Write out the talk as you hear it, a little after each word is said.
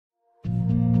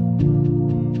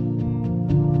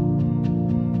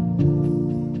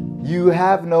You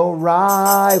have no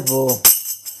rival.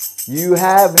 You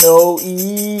have no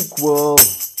equal.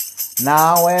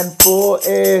 Now and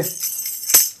forever.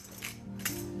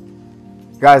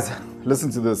 Guys, listen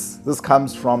to this. This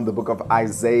comes from the book of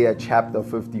Isaiah chapter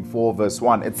 54 verse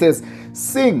 1. It says,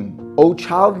 "Sing, O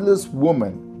childless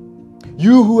woman,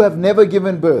 you who have never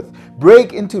given birth.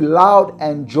 Break into loud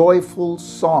and joyful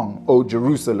song, O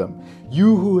Jerusalem,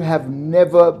 you who have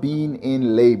never been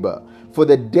in labor. For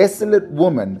the desolate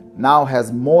woman now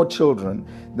has more children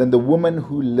than the woman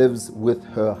who lives with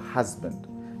her husband,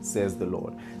 says the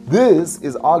Lord." This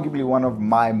is arguably one of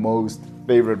my most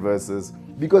favorite verses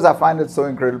because I find it so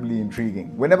incredibly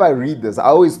intriguing. Whenever I read this, I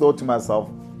always thought to myself,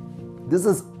 this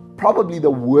is probably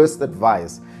the worst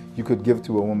advice you could give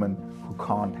to a woman who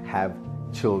can't have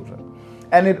children.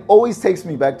 And it always takes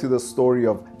me back to the story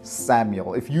of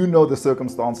Samuel. If you know the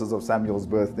circumstances of Samuel's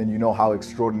birth, then you know how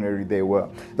extraordinary they were.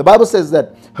 The Bible says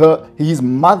that his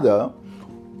mother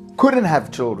couldn't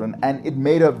have children, and it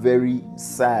made her very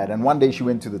sad. And one day she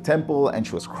went to the temple and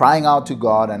she was crying out to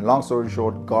God, and long story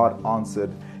short, God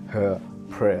answered her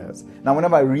prayers. Now,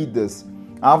 whenever I read this,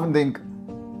 I often think,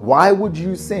 why would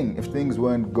you sing if things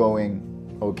weren't going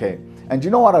okay? And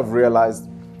you know what I've realized?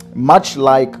 Much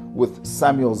like with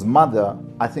Samuel's mother,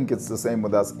 I think it's the same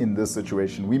with us in this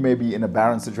situation. We may be in a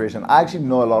barren situation. I actually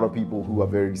know a lot of people who are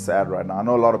very sad right now. I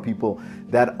know a lot of people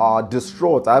that are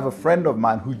distraught. I have a friend of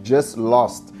mine who just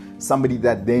lost somebody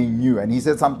that they knew, and he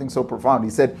said something so profound. He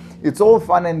said, "It's all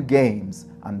fun and games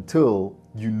until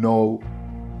you know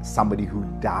somebody who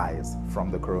dies from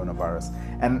the coronavirus."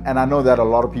 And I know that a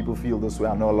lot of people feel this way.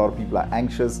 I know a lot of people are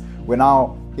anxious. We're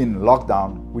now in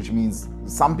lockdown, which means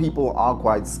some people are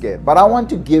quite scared. But I want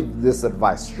to give this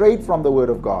advice straight from the Word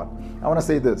of God. I want to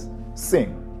say this: sing.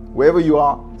 Wherever you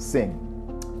are, sing.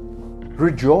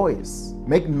 Rejoice.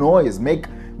 Make noise.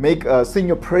 Sing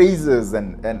your praises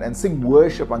and sing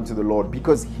worship unto the Lord,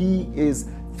 because He is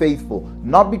faithful.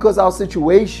 Not because our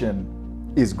situation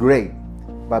is great,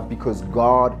 but because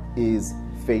God is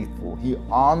faithful. He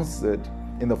answered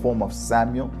in the form of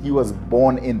Samuel. He was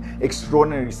born in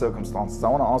extraordinary circumstances. I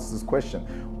want to ask this question: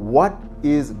 what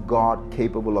is God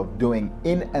capable of doing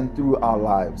in and through our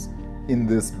lives in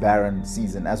this barren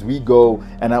season, as we go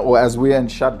or as we're in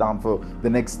shutdown for the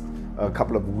next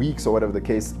couple of weeks or whatever the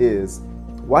case is?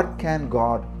 What can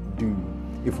God do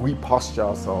if we posture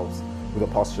ourselves with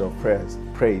a posture of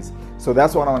praise? So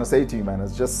that's what I want to say to you, man,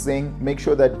 is just sing. Make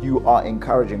sure that you are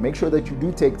encouraging. Make sure that you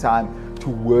do take time to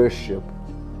worship.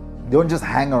 Don't just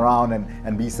hang around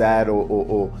and be sad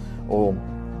or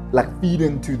like feed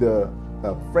into the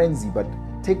frenzy, but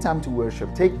take time to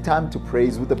worship. Take time to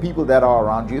praise with the people that are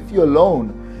around you. If you're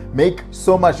alone, make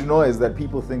so much noise that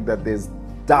people think that there's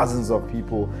dozens of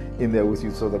people in there with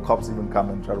you, so the cops even come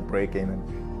and try to break in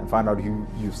and find out who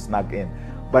you snuck in.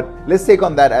 But let's take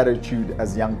on that attitude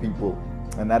as young people,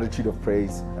 an attitude of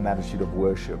praise, an attitude of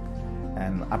worship.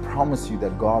 And I promise you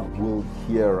that God will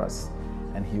hear us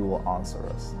and He will answer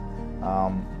us.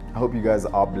 I hope you guys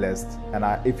are blessed. And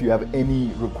if you have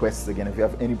any requests, again, if you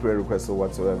have any prayer requests or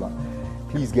whatsoever,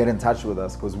 please get in touch with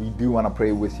us, because we do want to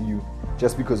pray with you.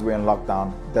 Just because we're in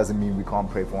lockdown doesn't mean we can't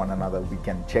pray for one another. We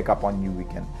can check up on you. We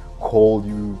can call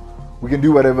you. We can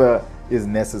do whatever is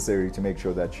necessary to make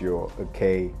sure that you're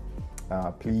okay.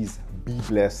 Please be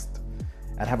blessed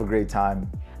and have a great time.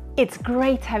 It's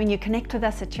great having you connect with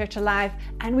us at Church Alive,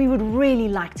 and we would really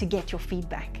like to get your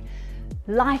feedback.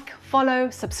 Like, follow,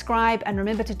 subscribe, and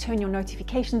remember to turn your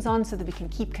notifications on so that we can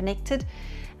keep connected.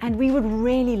 And we would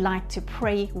really like to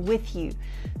pray with you.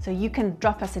 So you can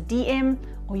drop us a DM,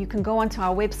 or you can go onto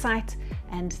our website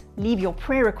and leave your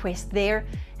prayer request there.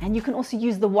 And you can also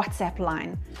use the WhatsApp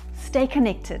line. Stay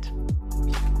connected.